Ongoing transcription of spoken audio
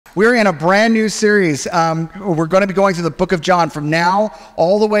We're in a brand new series. We're going to be going through the book of John from now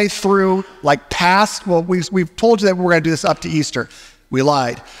all the way through, we've told you that we're going to do this up to Easter. We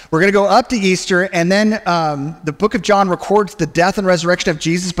lied. We're going to go up to Easter, and then the book of John records the death and resurrection of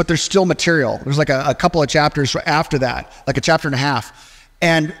Jesus, but there's still material. There's like a couple of chapters after that, like a chapter and a half.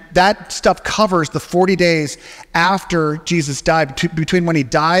 And that stuff covers the 40 days after Jesus died, between when he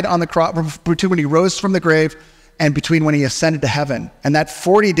died on the cross, between when he rose from the grave, and between when he ascended to heaven. And that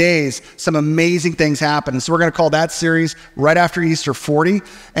 40 days, some amazing things happen. And so we're going to call that series right after Easter 40,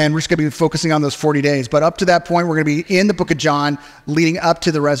 and we're just going to be focusing on those 40 days. But up to that point, we're going to be in the book of John leading up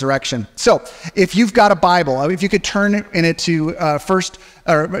to the resurrection. So if you've got a Bible, if you could turn in it to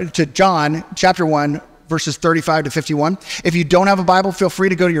to John chapter 1, verses 35 to 51. If you don't have a Bible, feel free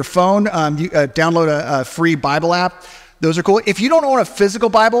to go to your phone, download a free Bible app. Those are cool. If you don't own a physical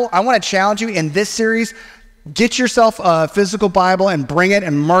Bible, I want to challenge you in this series, get yourself a physical Bible and bring it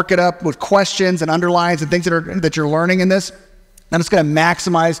and mark it up with questions and underlines and things that you're learning in this. And it's going to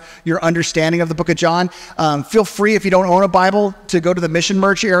maximize your understanding of the book of John. Feel free, if you don't own a Bible, to go to the mission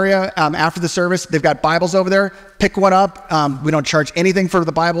merch area after the service. They've got Bibles over there. Pick one up. We don't charge anything for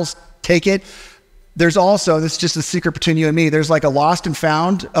the Bibles. Take it. There's also, this is just a secret between you and me, there's like a lost and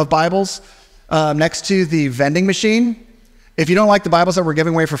found of Bibles next to the vending machine. If you don't like the Bibles that we're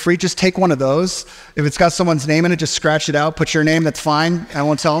giving away for free, just take one of those. If it's got someone's name in it, just scratch it out, put your name, that's fine. I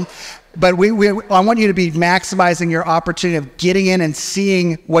won't tell them. But I want you to be maximizing your opportunity of getting in and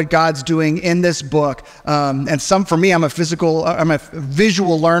seeing what God's doing in this book. For me, I'm a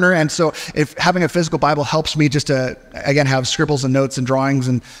visual learner. And so if having a physical Bible helps me just to, again, have scribbles and notes and drawings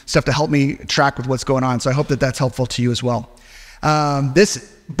and stuff to help me track with what's going on. So I hope that that's helpful to you as well.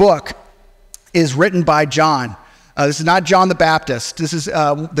 This book is written by John. This is not John the Baptist. This is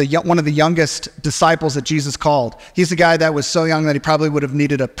one of the youngest disciples that Jesus called. He's the guy that was so young that he probably would have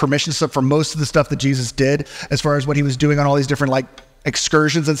needed a permission slip for most of the stuff that Jesus did, as far as what he was doing on all these different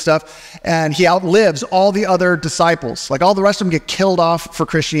excursions and stuff. And he outlives all the other disciples. All the rest of them get killed off for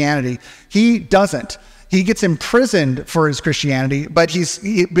Christianity. He doesn't. He gets imprisoned for his Christianity, but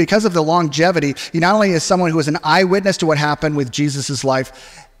because of the longevity, he not only is someone who is an eyewitness to what happened with Jesus'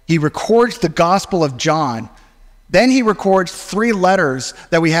 life, he records the Gospel of John. Then he records 3 letters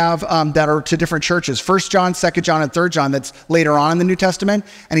that we have that are to different churches, 1 John, 2 John, and 3 John, that's later on in the New Testament.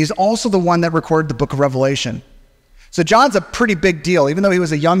 And he's also the one that recorded the book of Revelation. So John's a pretty big deal, even though he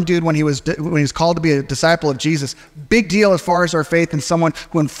was a young dude when he was called to be a disciple of Jesus. Big deal as far as our faith and someone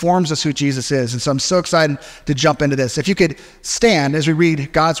who informs us who Jesus is. And so I'm so excited to jump into this. If you could stand as we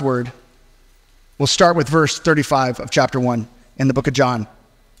read God's word, we'll start with verse 35 of chapter 1 in the book of John.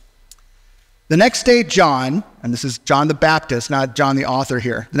 The next day, John, and this is John the Baptist, not John the author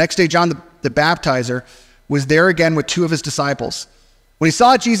here. The next day, John the baptizer was there again with 2 of his disciples. When he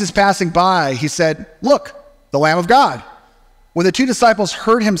saw Jesus passing by, he said, "Look, the Lamb of God." When the 2 disciples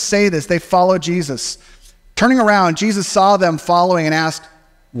heard him say this, they followed Jesus. Turning around, Jesus saw them following and asked,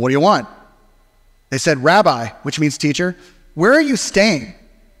 "What do you want?" They said, "Rabbi," which means teacher, "where are you staying?"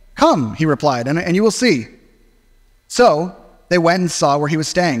 "Come," he replied, and you will see. So they went and saw where he was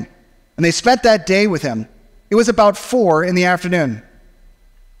staying. And they spent that day with him. It was about 4 p.m.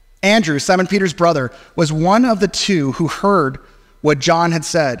 Andrew, Simon Peter's brother, was one of the 2 who heard what John had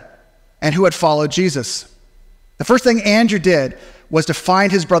said and who had followed Jesus. The first thing Andrew did was to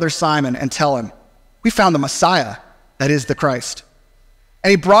find his brother Simon and tell him, "We found the Messiah," that is the Christ.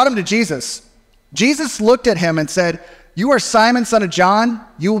 And he brought him to Jesus. Jesus looked at him and said, "You are Simon, son of John.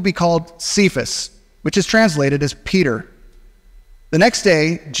 You will be called Cephas," which is translated as Peter. The next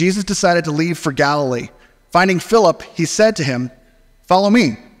day, Jesus decided to leave for Galilee. Finding Philip, he said to him, "Follow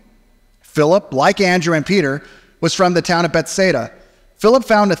me." Philip, like Andrew and Peter, was from the town of Bethsaida. Philip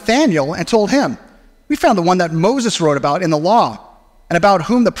found Nathanael and told him, "We found the one that Moses wrote about in the law, and about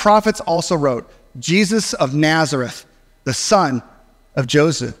whom the prophets also wrote, Jesus of Nazareth, the son of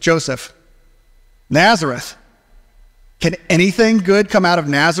Joseph." "Nazareth? Can anything good come out of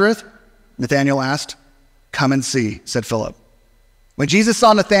Nazareth?" Nathanael asked. "Come and see," said Philip. When Jesus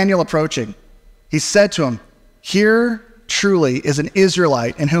saw Nathanael approaching, he said to him, "Here truly is an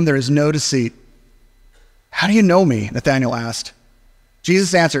Israelite in whom there is no deceit." "How do you know me?" Nathanael asked.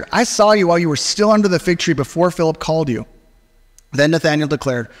 Jesus answered, "I saw you while you were still under the fig tree before Philip called you." Then Nathanael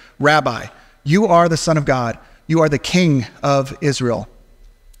declared, "Rabbi, you are the Son of God. You are the King of Israel."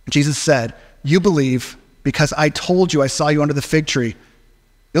 Jesus said, "You believe because I told you I saw you under the fig tree.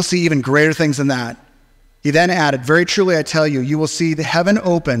 You'll see even greater things than that." He then added, "Very truly I tell you, you will see the heaven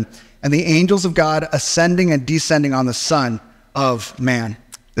open and the angels of God ascending and descending on the Son of Man."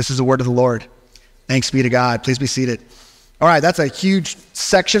 This is the word of the Lord. Thanks be to God. Please be seated. All right, that's a huge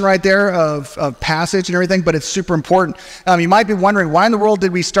section right there of passage and everything, but it's super important. You might be wondering, why in the world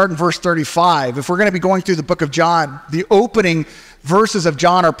did we start in verse 35? If we're going to be going through the book of John, the opening verses of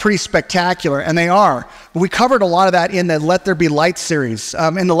John are pretty spectacular, and they are. But we covered a lot of that in the Let There Be Light series.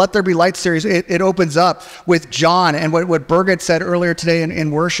 In the Let There Be Light series, it opens up with John and what Birgit said earlier today in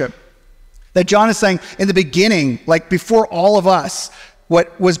worship. That John is saying, in the beginning, like before all of us,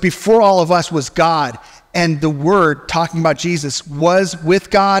 what was before all of us was God. And the Word, talking about Jesus, was with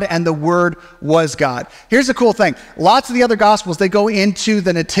God, and the Word was God. Here's the cool thing. Lots of the other Gospels, they go into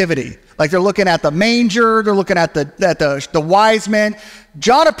the nativity. Like they're looking at the manger, they're looking at the wise men.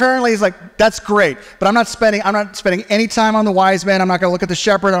 John apparently is like, that's great, but I'm not spending any time on the wise men. I'm not going to look at the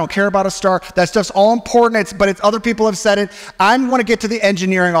shepherd. I don't care about a star. That stuff's all important, but other people have said it. I want to get to the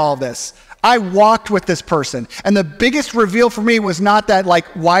engineering all of this. I walked with this person, and the biggest reveal for me was not that like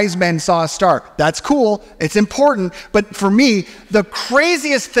wise men saw a star. That's cool, it's important, but for me, the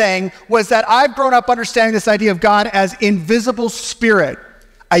craziest thing was that I've grown up understanding this idea of God as invisible spirit.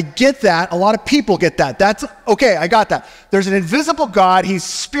 I get that, a lot of people get that. That's okay, I got that. There's an invisible God, he's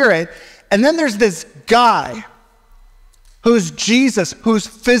spirit, and then there's this guy who's Jesus, who's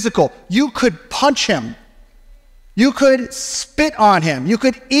physical. You could punch him. You could spit on him. You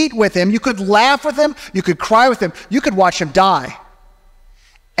could eat with him. You could laugh with him. You could cry with him. You could watch him die.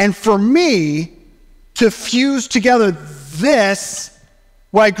 And for me to fuse together this,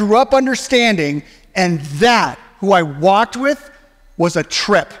 what I grew up understanding, and that, who I walked with, was a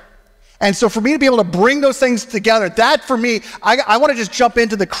trip. And so for me to be able to bring those things together, that for me, I want to just jump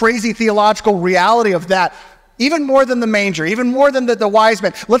into the crazy theological reality of that, even more than the manger, even more than the wise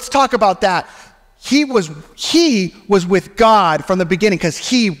men. Let's talk about that. He was with God from the beginning because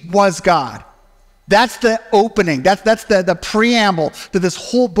he was God. That's the opening. That's the preamble to this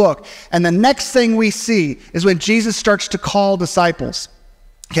whole book. And the next thing we see is when Jesus starts to call disciples.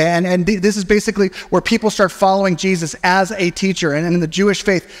 Okay, and this is basically where people start following Jesus as a teacher. And in the Jewish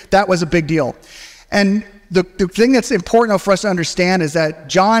faith, that was a big deal. And the thing that's important though for us to understand is that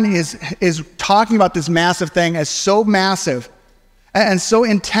John is talking about this massive thing as so massive and so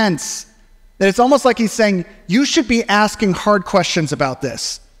intense that it's almost like he's saying, you should be asking hard questions about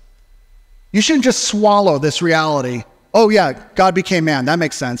this. You shouldn't just swallow this reality. Oh yeah, God became man. That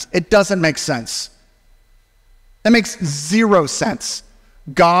makes sense. It doesn't make sense. That makes zero sense.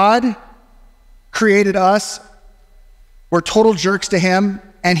 God created us. We're total jerks to him,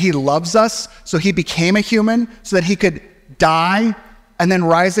 and he loves us, so he became a human so that he could die and then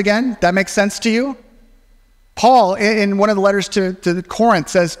rise again. That makes sense to you? Paul, in one of the letters to Corinth,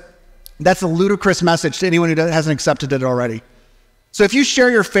 says, that's a ludicrous message to anyone who hasn't accepted it already. So if you share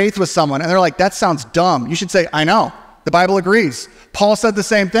your faith with someone and they're like, that sounds dumb, you should say, I know. The Bible agrees. Paul said the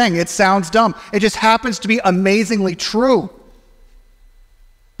same thing. It sounds dumb. It just happens to be amazingly true.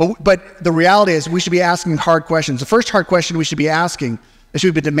 But the reality is we should be asking hard questions. The first hard question we should be asking, that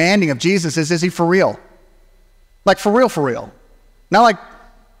should be demanding of Jesus is he for real? Like for real, for real. Not like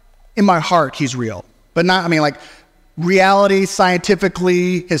in my heart he's real. But not, like reality,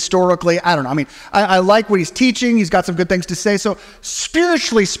 scientifically, historically, I don't know. I like what he's teaching. He's got some good things to say. So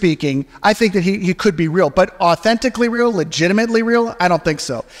spiritually speaking, I think that he could be real, but authentically real, legitimately real, I don't think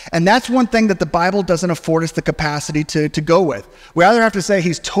so. And that's one thing that the Bible doesn't afford us the capacity to go with. We either have to say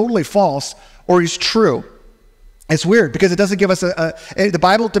he's totally false or he's true. It's weird because it doesn't give us the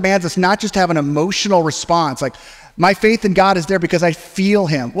Bible demands us not just to have an emotional response. Like my faith in God is there because I feel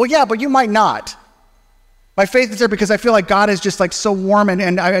him. Well, yeah, but you might not. My faith is there because I feel like God is just like so warm and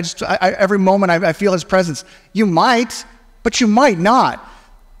every moment I feel his presence. You might, but you might not.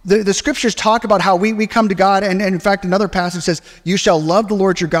 The scriptures talk about how we come to God, and in fact, another passage says, you shall love the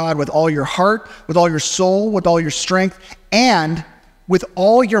Lord your God with all your heart, with all your soul, with all your strength, and with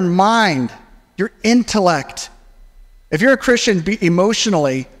all your mind, your intellect. If you're a Christian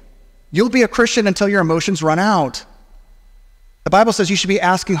emotionally, you'll be a Christian until your emotions run out. The Bible says you should be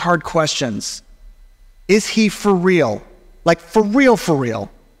asking hard questions. Is he for real? Like for real, for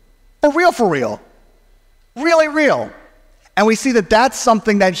real? For real, for real? Really real? And we see that that's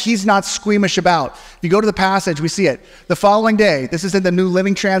something that he's not squeamish about. If you go to the passage, we see it. The following day, this is in the New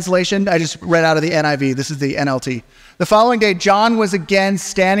Living Translation. I just read out of the NIV. This is the NLT. The following day, John was again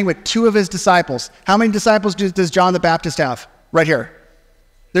standing with two of his disciples. How many disciples does John the Baptist have? Right here.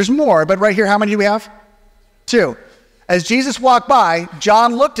 There's more, but right here, how many do we have? Two. As Jesus walked by,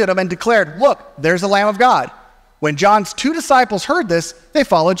 John looked at him and declared, look, there's the Lamb of God. When John's two disciples heard this, they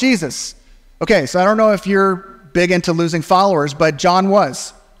followed Jesus. Okay, so I don't know if you're big into losing followers, but John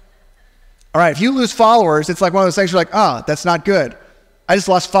was. All right, if you lose followers, it's like one of those things you're like, that's not good. I just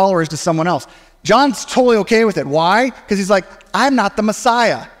lost followers to someone else. John's totally okay with it. Why? Because he's like, I'm not the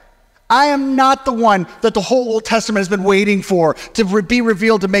Messiah. I am not the one that the whole Old Testament has been waiting for to be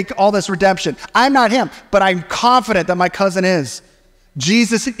revealed to make all this redemption. I'm not him, but I'm confident that my cousin is.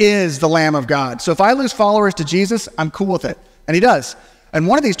 Jesus is the Lamb of God. So if I lose followers to Jesus, I'm cool with it. And he does. And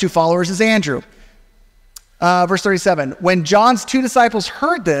one of these two followers is Andrew. Verse 37, when John's two disciples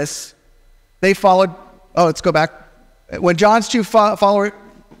heard this, they followed. Oh, let's go back. When John's two followers,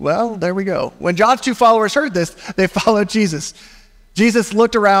 well, there we go. When John's two followers heard this, they followed Jesus. Jesus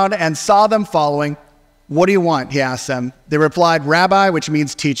looked around and saw them following. What do you want? He asked them. They replied, Rabbi, which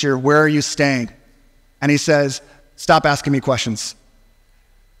means teacher, where are you staying? And he says, stop asking me questions.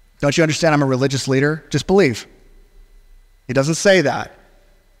 Don't you understand I'm a religious leader? Just believe. He doesn't say that.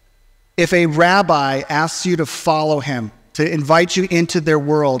 If a rabbi asks you to follow him, to invite you into their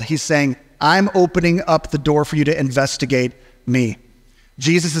world, he's saying, I'm opening up the door for you to investigate me.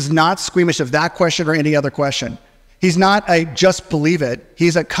 Jesus is not squeamish of that question or any other question. He's not a just believe it.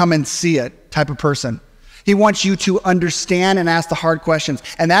 He's a come and see it type of person. He wants you to understand and ask the hard questions.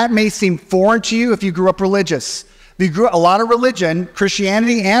 And that may seem foreign to you if you grew up religious. If you grew up a lot of religion,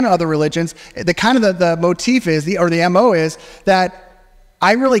 Christianity and other religions, the motif is, the MO is that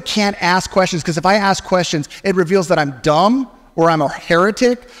I really can't ask questions, because if I ask questions, it reveals that I'm dumb, or I'm a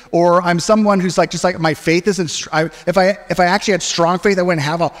heretic, or I'm someone who's like, just like my faith isn't, if I actually had strong faith, I wouldn't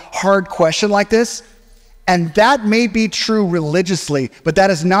have a hard question like this. And that may be true religiously, but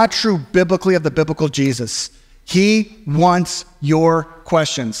that is not true biblically of the biblical Jesus. He wants your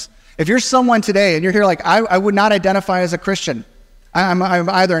questions. If you're someone today and you're here like, I would not identify as a Christian. I'm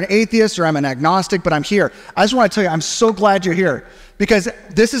either an atheist or I'm an agnostic, but I'm here. I just want to tell you, I'm so glad you're here, because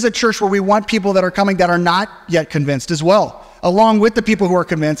this is a church where we want people that are coming that are not yet convinced as well, along with the people who are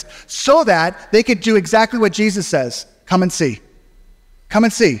convinced, so that they could do exactly what Jesus says. Come and see. Come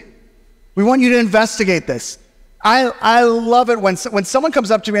and see. We want you to investigate this. I love it when someone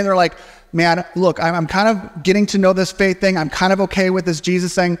comes up to me and they're like, man, look, I'm kind of getting to know this faith thing. I'm kind of okay with this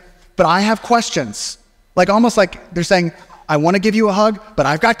Jesus thing, but I have questions. Like almost like they're saying, I want to give you a hug, but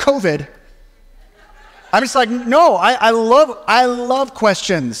I've got COVID. I'm just like, no, I love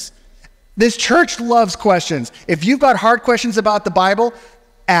questions. This church loves questions. If you've got hard questions about the Bible,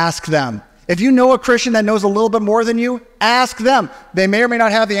 ask them. If you know a Christian that knows a little bit more than you, ask them. They may or may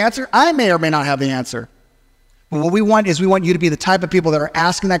not have the answer. I may or may not have the answer. But what we want is we want you to be the type of people that are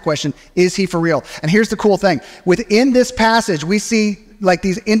asking that question, is he for real? And here's the cool thing. Within this passage, we see like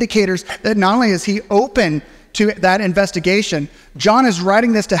these indicators that not only is he open to that investigation, John is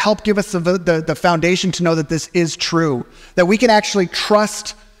writing this to help give us the foundation to know that this is true, that we can actually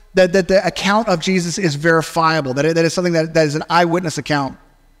trust that the account of Jesus is verifiable, that it is something that is an eyewitness account.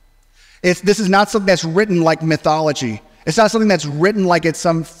 This is not something that's written like mythology. It's not something that's written like it's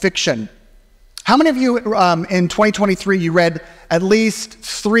some fiction. How many of you in 2023, you read at least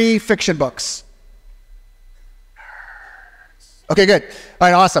 3 fiction books? Okay, good. All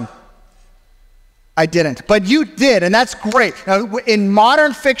right, awesome. I didn't, but you did, and that's great. Now, in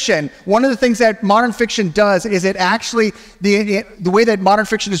modern fiction, one of the things that modern fiction does is it actually, the way that modern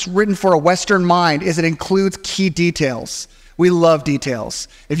fiction is written for a Western mind is it includes key details. We love details.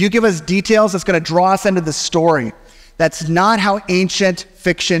 If you give us details, it's going to draw us into the story. That's not how ancient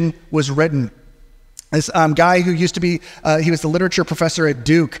fiction was written. This guy who used to be, he was the literature professor at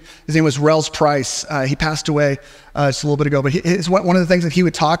Duke. His name was Rels Price. He passed away just a little bit ago. But one of the things that he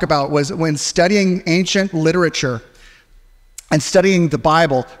would talk about was when studying ancient literature and studying the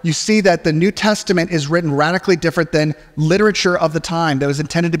Bible, you see that the New Testament is written radically different than literature of the time that was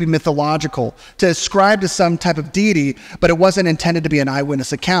intended to be mythological, to ascribe to some type of deity, but it wasn't intended to be an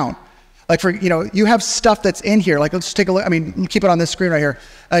eyewitness account. Like you have stuff that's in here. Like, let's take a look. I mean, keep it on this screen right here.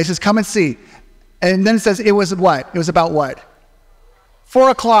 It says, come and see. And then it says it was what? It was about what? 4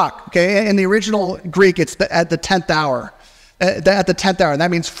 o'clock, okay? In the original Greek, it's at the 10th hour. At the 10th hour, and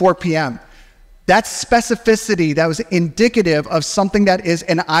that means 4 p.m. That's specificity that was indicative of something that is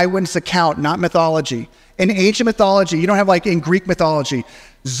an eyewitness account, not mythology. In ancient mythology, you don't have like in Greek mythology,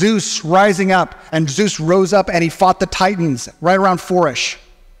 Zeus rising up, and Zeus rose up and he fought the Titans right around 4-ish.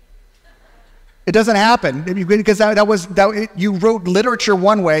 It doesn't happen because you wrote literature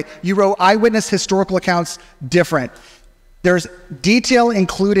one way, you wrote eyewitness historical accounts different. There's detail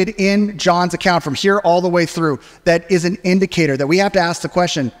included in John's account from here all the way through that is an indicator that we have to ask the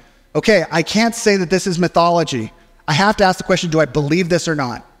question, okay, I can't say that this is mythology. I have to ask the question, do I believe this or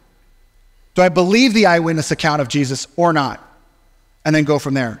not? Do I believe the eyewitness account of Jesus or not? And then go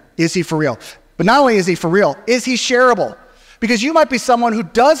from there. Is he for real? But not only is he for real, is he shareable? Because you might be someone who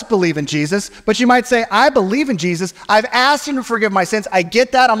does believe in Jesus, but you might say, I believe in Jesus. I've asked him to forgive my sins. I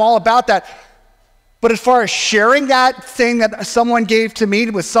get that. I'm all about that. But as far as sharing that thing that someone gave to me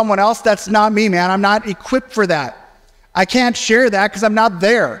with someone else, that's not me, man. I'm not equipped for that. I can't share that because I'm not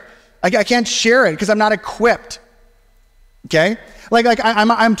there. I can't share it because I'm not equipped. Okay?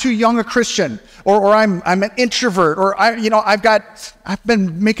 I'm too young a Christian, or I'm an introvert, or I've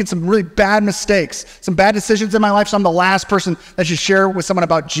been making some really bad mistakes, some bad decisions in my life, so I'm the last person that should share with someone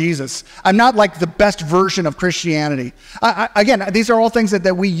about Jesus. I'm not like the best version of Christianity. Again, these are all things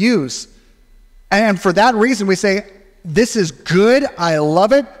that we use. And for that reason, we say, this is good, I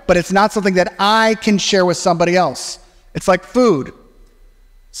love it, but it's not something that I can share with somebody else. It's like food.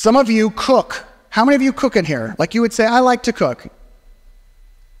 Some of you cook. How many of you cook in here? Like you would say, I like to cook.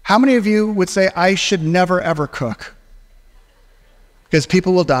 How many of you would say, I should never, ever cook? Because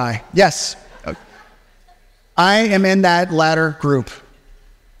people will die. Yes. I am in that latter group.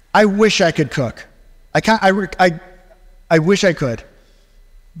 I wish I could cook. I wish I could.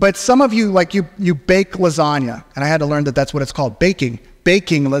 But some of you, like you bake lasagna, and I had to learn that that's what it's called, baking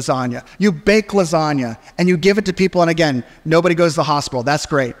lasagna. You bake lasagna, and you give it to people, and again, nobody goes to the hospital. That's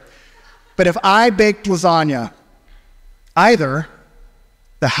great. But if I baked lasagna, either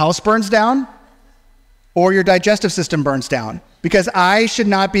the house burns down or your digestive system burns down, because I should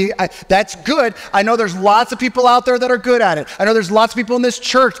not be, that's good. I know there's lots of people out there that are good at it. I know there's lots of people in this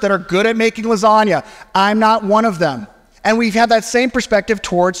church that are good at making lasagna. I'm not one of them. And we've had that same perspective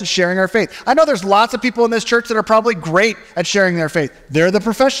towards sharing our faith. I know there's lots of people in this church that are probably great at sharing their faith. They're the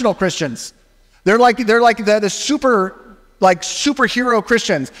professional Christians. They're like the superhero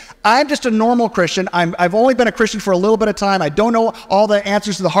Christians. I'm just a normal Christian. I've only been a Christian for a little bit of time. I don't know all the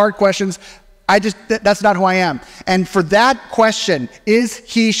answers to the hard questions. That's not who I am. And for that question, is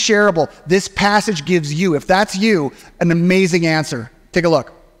he shareable? This passage gives you, if that's you, an amazing answer. Take a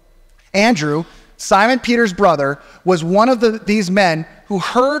look. Andrew, Simon Peter's brother, was one of these men who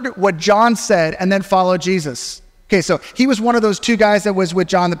heard what John said and then followed Jesus. Okay, so he was one of those two guys that was with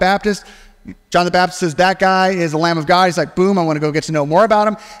John the Baptist. John the Baptist says, that guy is the Lamb of God. He's like, boom, I want to go get to know more about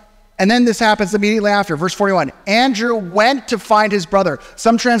him. And then this happens immediately after, verse 41. Andrew went to find his brother.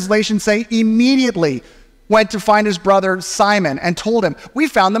 Some translations say immediately went to find his brother Simon and told him, we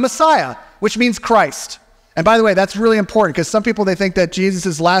found the Messiah, which means Christ. And by the way, that's really important because some people, they think that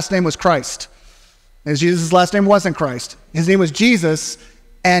Jesus' last name was Christ. And Jesus' last name wasn't Christ. His name was Jesus,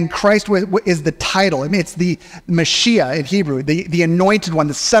 and Christ is the title. I mean, it's the Mashiach in Hebrew, the anointed one,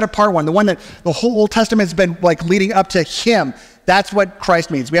 the set apart one, the one that the whole Old Testament has been like leading up to him. That's what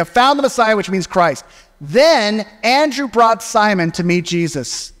Christ means. We have found the Messiah, which means Christ. Then Andrew brought Simon to meet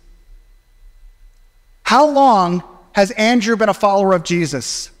Jesus. How long has Andrew been a follower of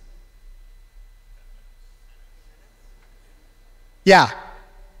Jesus? Yeah.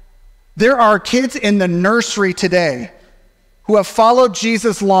 There are kids in the nursery today who have followed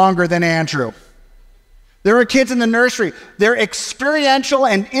Jesus longer than Andrew. There are kids in the nursery. Their experiential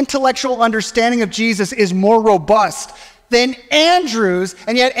and intellectual understanding of Jesus is more robust than Andrew's,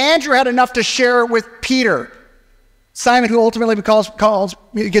 and yet Andrew had enough to share with Peter. Simon, who ultimately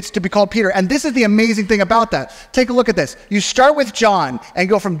gets to be called Peter. And this is the amazing thing about that. Take a look at this. You start with John and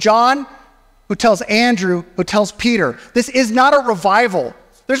go from John, who tells Andrew, who tells Peter. This is not a revival.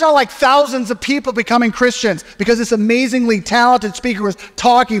 There's not like thousands of people becoming Christians because this amazingly talented speaker was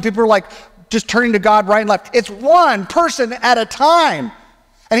talking. People were like just turning to God right and left. It's one person at a time.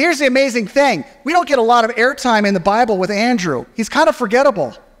 And here's the amazing thing. We don't get a lot of airtime in the Bible with Andrew. He's kind of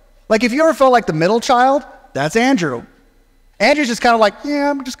forgettable. Like if you ever felt like the middle child, that's Andrew. Andrew's just kind of like, yeah,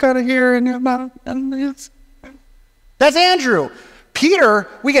 I'm just kind of here. That's Andrew. Peter,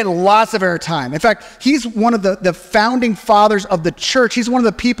 we get lots of airtime. In fact, he's one of the founding fathers of the church. He's one of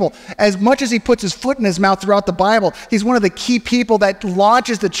the people, as much as he puts his foot in his mouth throughout the Bible, he's one of the key people that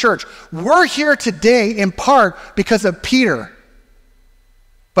launches the church. We're here today in part because of Peter.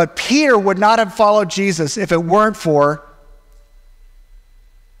 But Peter would not have followed Jesus if it weren't for,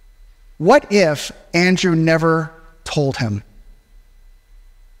 what if Andrew never told him?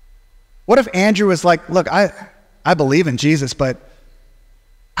 What if Andrew was like, look, I believe in Jesus, but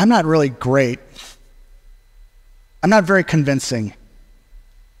I'm not really great. I'm not very convincing.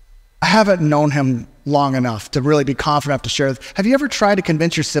 I haven't known him long enough to really be confident enough to share. Have you ever tried to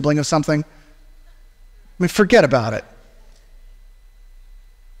convince your sibling of something? I mean, forget about it.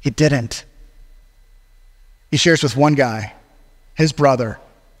 He didn't. He shares with one guy, his brother.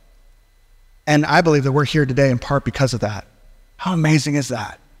 And I believe that we're here today in part because of that. How amazing is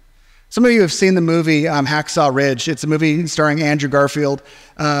that? Some of you have seen the movie Hacksaw Ridge. It's a movie starring Andrew Garfield,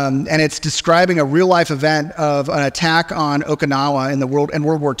 and it's describing a real-life event of an attack on Okinawa in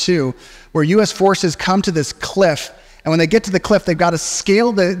World War II, where U.S. forces come to this cliff, And when they get to the cliff, they've got to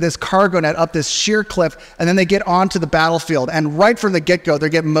scale this cargo net up this sheer cliff, and then they get onto the battlefield. And right from the get-go, they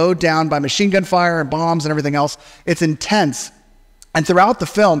get mowed down by machine gun fire and bombs and everything else. It's intense. And throughout the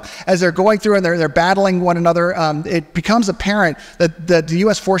film, as they're going through and they're battling one another, it becomes apparent that the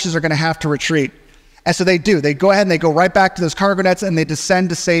U.S. forces are going to have to retreat. And so they do. They go ahead and they go right back to those cargo nets and they descend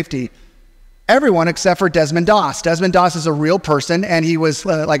to safety. Everyone except for Desmond Doss. Desmond Doss is a real person, and he was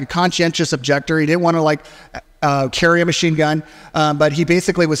like a conscientious objector. He didn't want to carry a machine gun, but he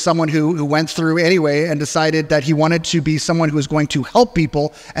basically was someone who went through anyway and decided that he wanted to be someone who was going to help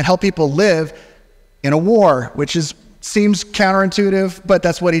people and help people live in a war, which seems counterintuitive, but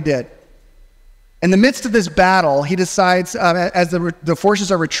that's what he did. In the midst of this battle, he decides, as the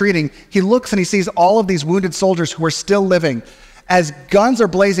forces are retreating, he looks and he sees all of these wounded soldiers who are still living. As guns are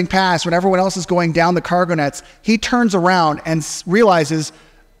blazing past when everyone else is going down the cargo nets, he turns around and realizes,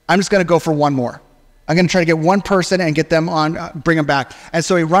 I'm just going to go for one more. I'm going to try to get one person and get them on, bring them back. And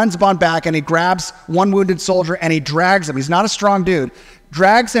so he runs on back and he grabs one wounded soldier and he drags him. He's not a strong dude.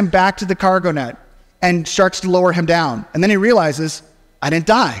 Drags him back to the cargo net and starts to lower him down. And then he realizes, I didn't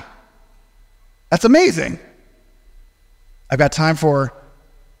die. That's amazing. I've got time for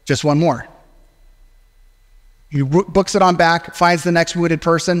just one more. He books it on back, finds the next wounded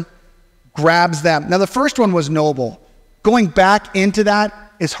person, grabs them. Now, the first one was noble. Going back into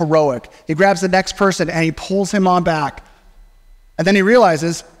that is heroic. He grabs the next person and he pulls him on back. And then he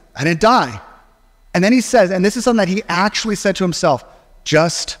realizes, I didn't die. And then he says, and this is something that he actually said to himself,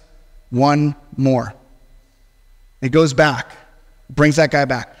 just one more. He goes back, brings that guy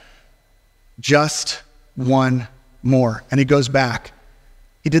back. Just one more. And he goes back.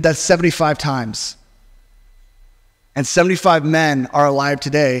 He did that 75 times. And 75 men are alive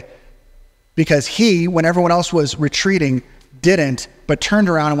today because he, when everyone else was retreating, didn't, but turned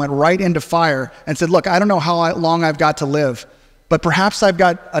around and went right into fire and said, look, I don't know how long I've got to live, but perhaps I've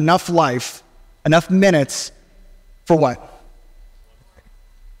got enough life, enough minutes for what?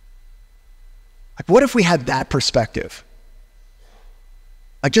 Like, what if we had that perspective?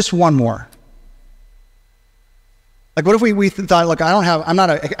 Like, just one more. Like, what if we thought, look, I'm not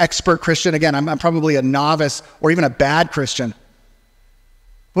an expert Christian. Again, I'm probably a novice or even a bad Christian.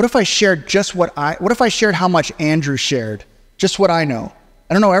 What if I shared what if I shared how much Andrew shared? Just what I know.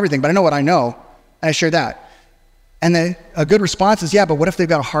 I don't know everything, but I know what I know, and I share that. And a good response is, yeah, but what if they've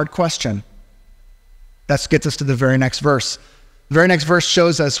got a hard question? That gets us to the very next verse. The very next verse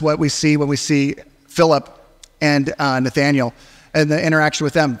shows us what we see when we see Philip and Nathanael and the interaction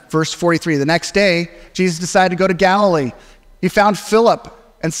with them. Verse 43, the next day, Jesus decided to go to Galilee. He found Philip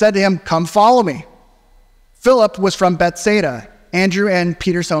and said to him, come follow me. Philip was from Bethsaida, Andrew and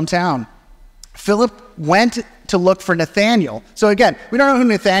Peter's hometown. Philip went to look for Nathanael. So again, we don't know who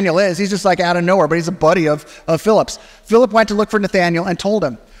Nathanael is. He's just like out of nowhere, but he's a buddy of Philip's. Philip went to look for Nathanael and told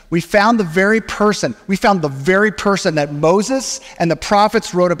him, we found the very person that Moses and the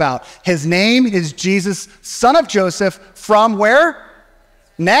prophets wrote about. His name is Jesus, son of Joseph, from where?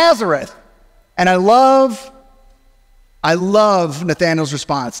 Nazareth. And I love Nathanael's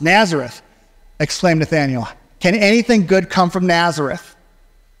response. Nazareth, exclaimed Nathanael. Can anything good come from Nazareth?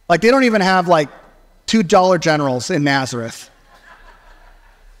 Like, they don't even have like $2 generals in Nazareth.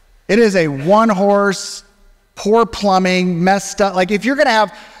 It is a one-horse, poor plumbing, messed up. Like, if you're going to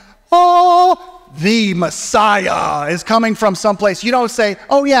have, the Messiah is coming from someplace, you don't say,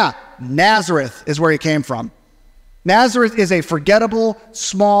 oh yeah, Nazareth is where he came from. Nazareth is a forgettable,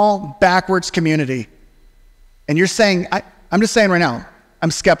 small, backwards community. And you're saying, I'm just saying right now,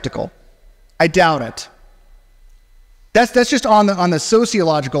 I'm skeptical. I doubt it. That's just on the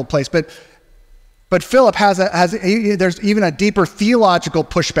sociological place, but Philip there's even a deeper theological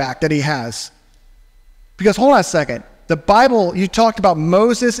pushback that he has. Because hold on a second, the Bible, you talked about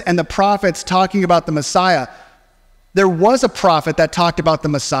Moses and the prophets talking about the Messiah. There was a prophet that talked about the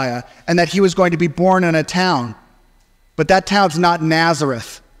Messiah and that he was going to be born in a town, but that town's not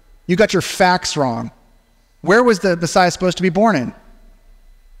Nazareth. You got your facts wrong. Where was the Messiah supposed to be born in?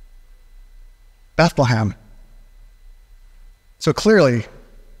 Bethlehem. So clearly,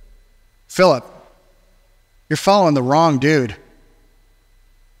 Philip, you're following the wrong dude.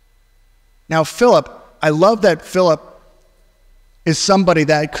 Now, Philip, I love that Philip is somebody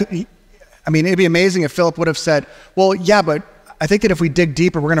that could, it'd be amazing if Philip would have said, well, yeah, but I think that if we dig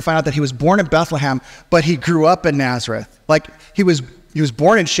deeper, we're going to find out that he was born in Bethlehem, but he grew up in Nazareth. Like, he was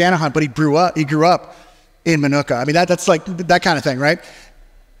born in Shanahan, but he grew up in Manuka. That's like that kind of thing, right?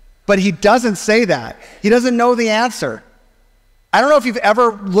 But he doesn't say that. He doesn't know the answer. I don't know if you've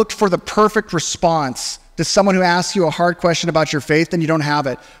ever looked for the perfect response to someone who asks you a hard question about your faith and you don't have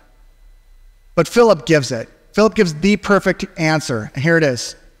it. But Philip gives it. Philip gives the perfect answer. And here it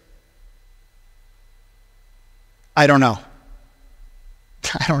is. I don't know.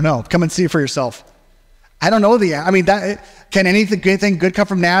 I don't know. Come and see for yourself. I don't know can anything good come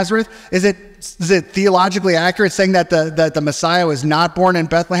from Nazareth? Is it theologically accurate saying that the Messiah was not born in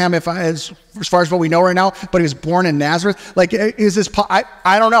Bethlehem as far as what we know right now, but he was born in Nazareth? Like, is this,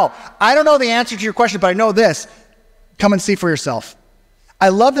 I don't know. I don't know the answer to your question, but I know this. Come and see for yourself. I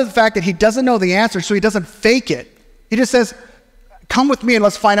love the fact that he doesn't know the answer, so he doesn't fake it. He just says, come with me and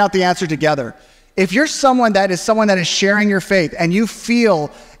let's find out the answer together. If you're someone that is sharing your faith and you feel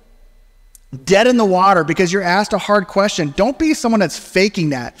dead in the water because you're asked a hard question, don't be someone that's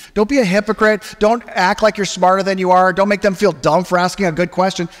faking that. Don't be a hypocrite. Don't act like you're smarter than you are. Don't make them feel dumb for asking a good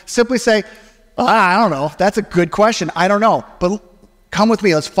question. Simply say, I don't know. That's a good question. I don't know. But come with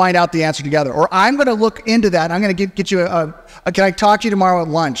me. Let's find out the answer together. Or I'm going to look into that. I'm going to get you can I talk to you tomorrow at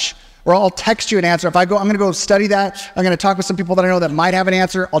lunch? Or I'll text you an answer. I'm going to go study that. I'm going to talk with some people that I know that might have an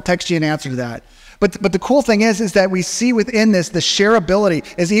answer. I'll text you an answer to that. But the cool thing is that we see within this, the shareability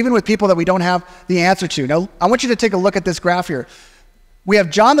is even with people that we don't have the answer to. Now, I want you to take a look at this graph here. We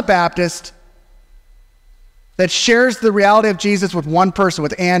have John the Baptist that shares the reality of Jesus with one person,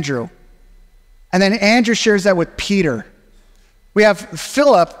 with Andrew. And then Andrew shares that with Peter. We have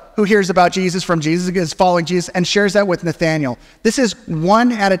Philip, who hears about Jesus from Jesus, is following Jesus, and shares that with Nathanael. This is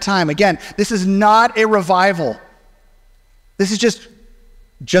one at a time. Again, this is not a revival. This is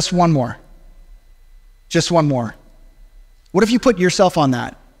just one more. Just one more. What if you put yourself on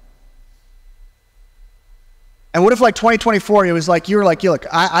that? And what if like 2024, it was like, you were like, look,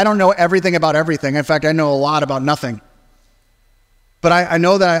 I don't know everything about everything. In fact, I know a lot about nothing. But I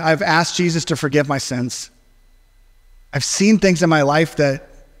know that I've asked Jesus to forgive my sins. I've seen things in my life that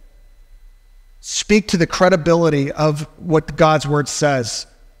speak to the credibility of what God's word says.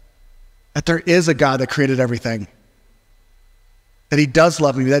 That there is a God that created everything. That he does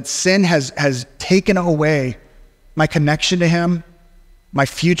love me, that sin has taken away my connection to him, my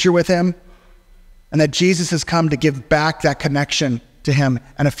future with him, and that Jesus has come to give back that connection to him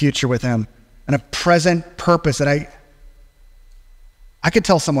and a future with him and a present purpose that I could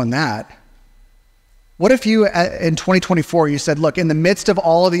tell someone that. What if you, in 2024, you said, look, in the midst of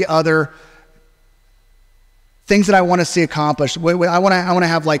all of the other things that I want to see accomplished, I want to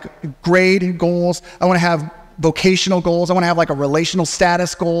have like grade goals, I want to have vocational goals. I want to have like a relational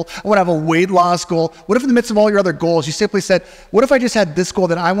status goal. I want to have a weight loss goal. What if in the midst of all your other goals, you simply said, what if I just had this goal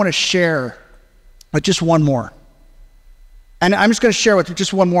that I want to share with just one more? And I'm just going to share with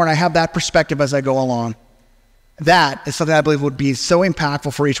just one more, and I have that perspective as I go along. That is something I believe would be so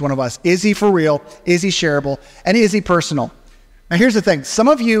impactful for each one of us. Is he for real? Is he shareable? And is he personal? Now here's the thing. Some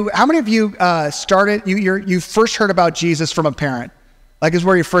of you, how many of you you first heard about Jesus from a parent? Like is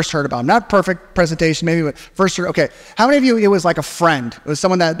where you first heard about him. Not perfect presentation, maybe, but first heard, okay. How many of you, it was like a friend? It was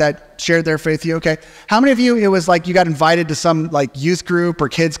someone that shared their faith with you, okay. How many of you, it was like you got invited to some like youth group or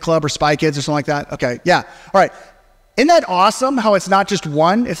kids club or Spy Kids or something like that? Okay, yeah, all right. Isn't that awesome how it's not just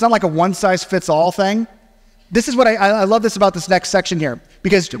one? It's not like a one-size-fits-all thing. This is what I love this about this next section here.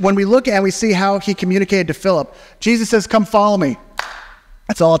 Because when we look and we see how he communicated to Philip, Jesus says, come follow me.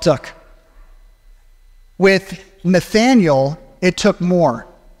 That's all it took. With Nathanael, it took more.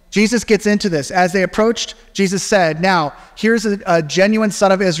 Jesus gets into this. As they approached, Jesus said, now, here's a genuine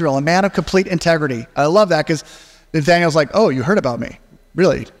son of Israel, a man of complete integrity. I love that because Nathanael's like, oh, you heard about me?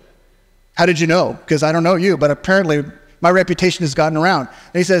 Really? How did you know? Because I don't know you, but apparently my reputation has gotten around.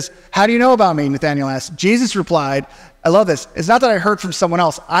 And he says, how do you know about me? Nathanael asked. Jesus replied, I love this. It's not that I heard from someone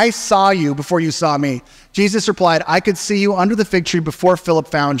else. I saw you before you saw me. Jesus replied, I could see you under the fig tree before Philip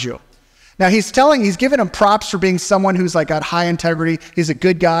found you. Now he's giving him props for being someone who's like got high integrity. He's a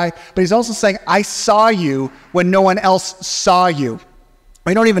good guy, but he's also saying, I saw you when no one else saw you.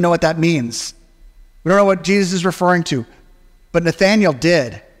 We don't even know what that means. We don't know what Jesus is referring to, but Nathanael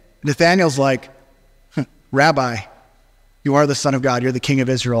did. Nathanael's like, Rabbi, you are the Son of God. You're the King of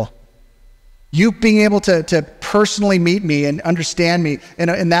Israel. You being able to personally meet me and understand me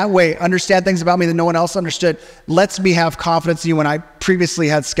in that way, understand things about me that no one else understood, lets me have confidence in you when I previously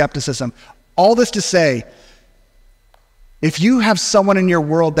had skepticism. All this to say, if you have someone in your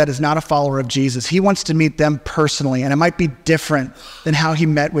world that is not a follower of Jesus, he wants to meet them personally, and it might be different than how he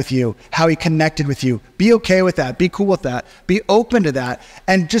met with you, how he connected with you. Be okay with that. Be cool with that. Be open to that.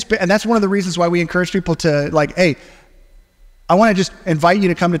 And that's one of the reasons why we encourage people to like, hey, I want to just invite you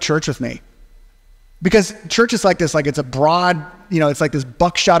to come to church with me. Because church is like this, like it's a broad, it's like this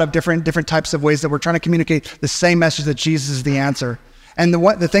buckshot of different types of ways that we're trying to communicate the same message that Jesus is the answer. And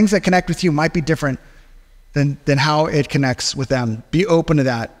the things that connect with you might be different. than how it connects with them. Be open to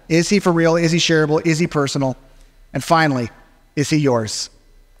that. Is he for real? Is he shareable? Is he personal? And finally, is he yours?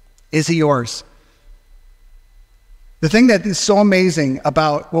 Is he yours? The thing that is so amazing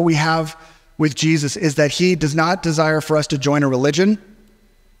about what we have with Jesus is that he does not desire for us to join a religion.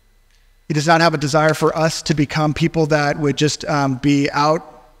 He does not have a desire for us to become people that would just be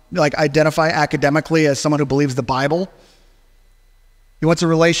out, like identify academically as someone who believes the Bible. He wants a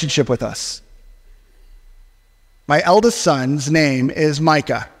relationship with us. My eldest son's name is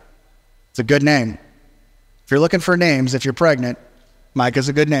Micah. It's a good name. If you're looking for names, if you're pregnant, Micah's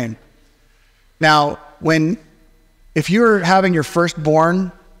a good name. Now, if you're having your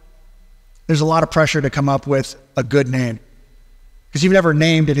firstborn, there's a lot of pressure to come up with a good name because you've never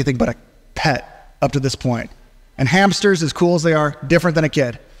named anything but a pet up to this point. And hamsters, as cool as they are, different than a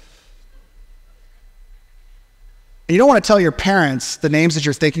kid. And you don't want to tell your parents the names that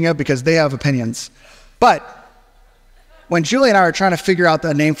you're thinking of because they have opinions. But when Julie and I were trying to figure out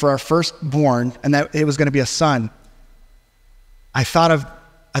the name for our firstborn and that it was going to be a son, I thought it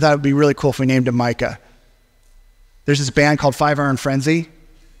would be really cool if we named him Micah. There's this band called 5 Iron Frenzy.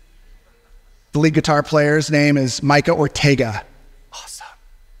 The lead guitar player's name is Micah Ortega. Awesome.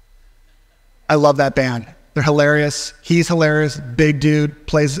 I love that band. They're hilarious. He's hilarious. Big dude,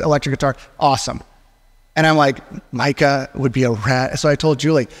 plays electric guitar. Awesome. And I'm like, Micah would be a rat. So I told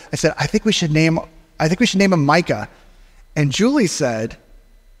Julie, I said, I think we should name him Micah. And Julie said,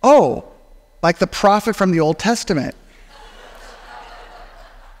 oh, like the prophet from the Old Testament.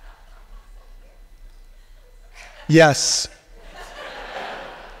 Yes.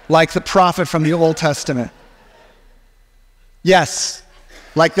 Like the prophet from the Old Testament. Yes,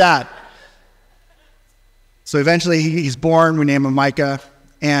 like that. So eventually he's born, we name him Micah,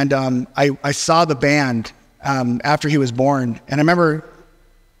 and I saw the band after he was born, and I remember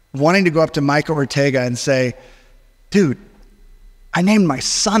wanting to go up to Micah Ortega and say, dude, I named my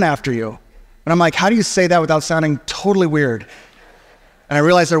son after you. And I'm like, how do you say that without sounding totally weird? And I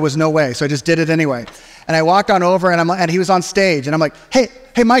realized there was no way, so I just did it anyway. And I walked on over, and he was on stage, and I'm like, hey,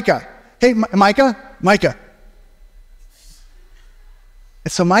 Micah. Hey, Micah.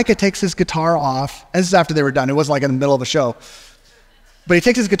 And so Micah takes his guitar off, and this is after they were done. It wasn't like in the middle of a show. But he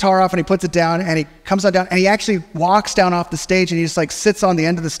takes his guitar off, and he puts it down, and he comes on down, and he actually walks down off the stage, and he just like sits on the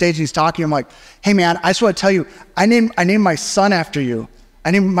end of the stage, and he's talking. I'm like, hey, man, I just want to tell you, I named my son after you.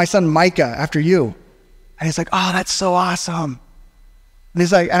 I named my son Micah after you. And he's like, oh, that's so awesome. And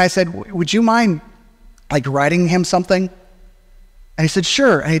he's like, and I said, would you mind like writing him something? And he said,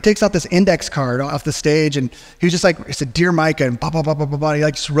 sure. And he takes out this index card off the stage, and he was just like, he said, dear Micah, and blah, blah, blah, blah, blah, blah. He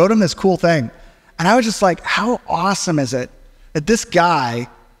like just wrote him this cool thing. And I was just like, how awesome is it that this guy,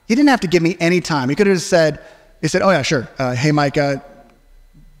 he didn't have to give me any time. He could have just said, he said, oh yeah, sure. Hey, Micah,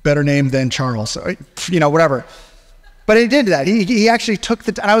 better name than Charles, whatever. But he did that. He actually took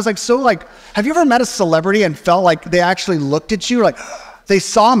and I was like, have you ever met a celebrity and felt like they actually looked at you like, they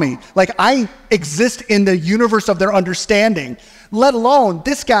saw me, like I exist in the universe of their understanding, let alone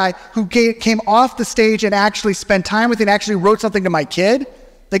this guy who came off the stage and actually spent time with me and actually wrote something to my kid?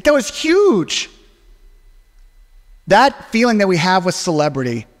 Like that was huge. That feeling that we have with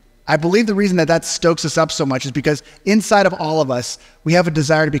celebrity, I believe the reason that stokes us up so much is because inside of all of us, we have a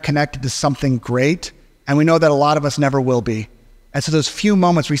desire to be connected to something great, and we know that a lot of us never will be. And so those few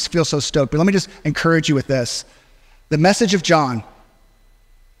moments we feel so stoked. But let me just encourage you with this. The message of John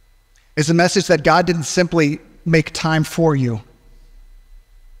is a message that God didn't simply make time for you.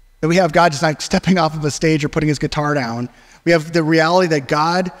 That we have God just like stepping off of a stage or putting his guitar down. We have the reality that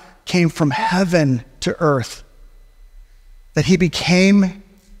God came from heaven to earth. That he became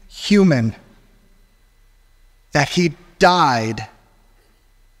human. That he died.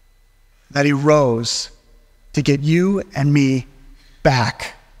 That he rose to get you and me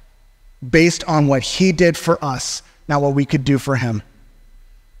back based on what he did for us, not what we could do for him.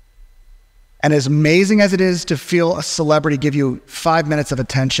 And as amazing as it is to feel a celebrity give you 5 minutes of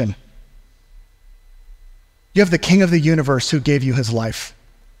attention, you have the King of the universe who gave you his life.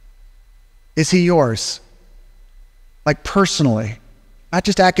 Is he yours? Like personally, not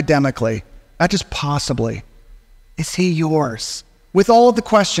just academically, not just possibly. Is he yours? With all of the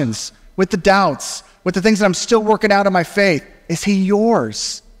questions, with the doubts, with the things that I'm still working out in my faith, is he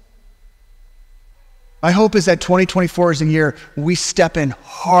yours? My hope is that 2024 is a year we step in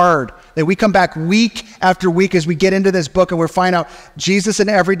hard, that we come back week after week as we get into this book and we find out Jesus in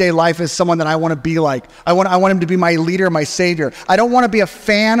everyday life is someone that I want to be like. I want him to be my leader, my savior. I don't want to be a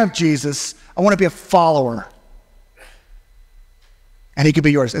fan of Jesus. I want to be a follower. And he could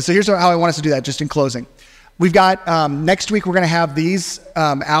be yours. And so here's how I want us to do that, just in closing. We've got, next week, we're going to have these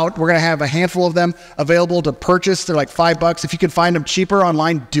out. We're going to have a handful of them available to purchase. They're like $5. If you can find them cheaper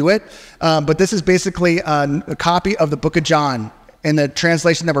online, do it. But this is basically a copy of the book of John in the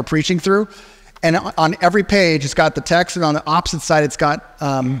translation that we're preaching through. And on every page, it's got the text, and on the opposite side, it's got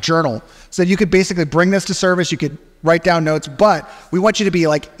journal. So you could basically bring this to service. You could write down notes, but we want you to be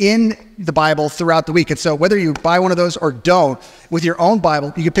like in the Bible throughout the week. And so whether you buy one of those or don't, with your own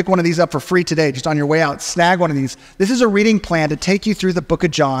Bible, you can pick one of these up for free today, just on your way out, snag one of these. This is a reading plan to take you through the book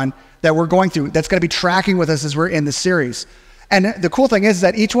of John that we're going through, that's going to be tracking with us as we're in the series. And the cool thing is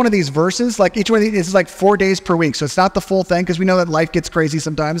that each one of these verses, like each one of these is like 4 days per week. So it's not the full thing, because we know that life gets crazy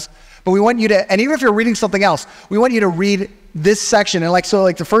sometimes, but we want you to, and even if you're reading something else, we want you to read this section. And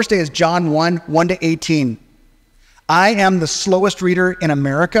so the first day is John 1 to 18. I am the slowest reader in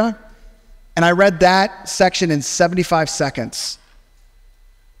America, and I read that section in 75 seconds.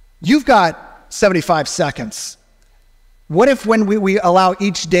 You've got 75 seconds. What if when we allow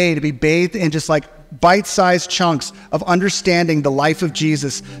each day to be bathed in just like bite-sized chunks of understanding the life of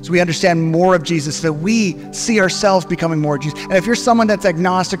Jesus, so we understand more of Jesus, so that we see ourselves becoming more Jesus. And if you're someone that's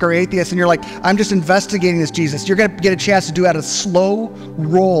agnostic or atheist and you're like, I'm just investigating this Jesus, you're going to get a chance to do it at a slow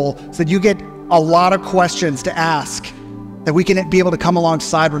roll so that you get a lot of questions to ask, that we can be able to come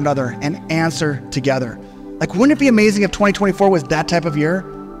alongside one another and answer together. Like, wouldn't it be amazing if 2024 was that type of year,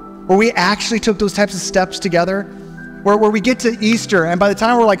 where we actually took those types of steps together, where we get to Easter, and by the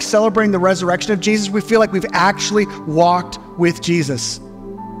time we're like celebrating the resurrection of Jesus, we feel like we've actually walked with Jesus.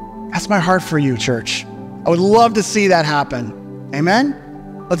 That's my heart for you, church. I would love to see that happen.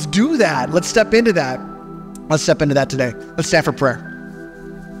 Amen? Let's do that. Let's step into that. Let's step into that today. Let's stand for prayer.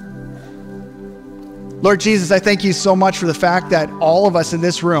 Lord Jesus, I thank you so much for the fact that all of us in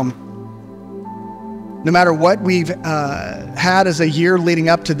this room, no matter what we've had as a year leading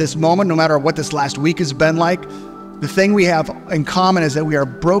up to this moment, no matter what this last week has been like, the thing we have in common is that we are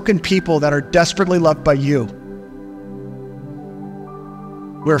broken people that are desperately loved by you.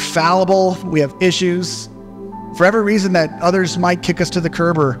 We're fallible, we have issues. For every reason that others might kick us to the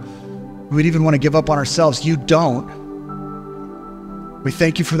curb or we'd even want to give up on ourselves, you don't. We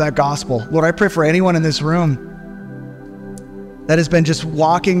thank you for that gospel. Lord, I pray for anyone in this room that has been just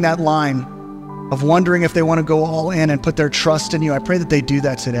walking that line of wondering if they want to go all in and put their trust in you. I pray that they do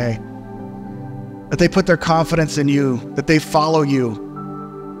that today, that they put their confidence in you, that they follow you,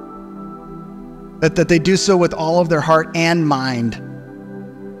 that they do so with all of their heart and mind,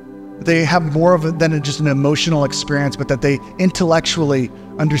 that they have more of it than just an emotional experience, but that they intellectually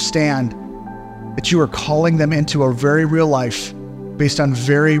understand that you are calling them into a very real life based on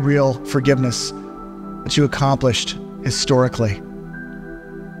very real forgiveness that you accomplished historically,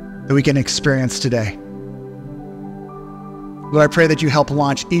 that we can experience today. Lord, I pray that you help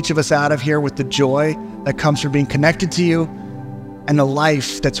launch each of us out of here with the joy that comes from being connected to you and a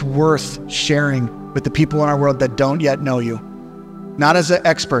life that's worth sharing with the people in our world that don't yet know you, not as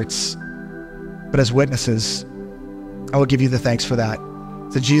experts, but as witnesses. I will give you the thanks for that.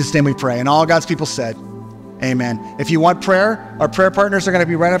 It's in Jesus' name we pray. And all God's people said, amen. If you want prayer, our prayer partners are going to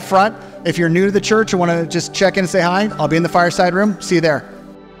be right up front. If you're new to the church and want to just check in and say hi, I'll be in the fireside room. See you there.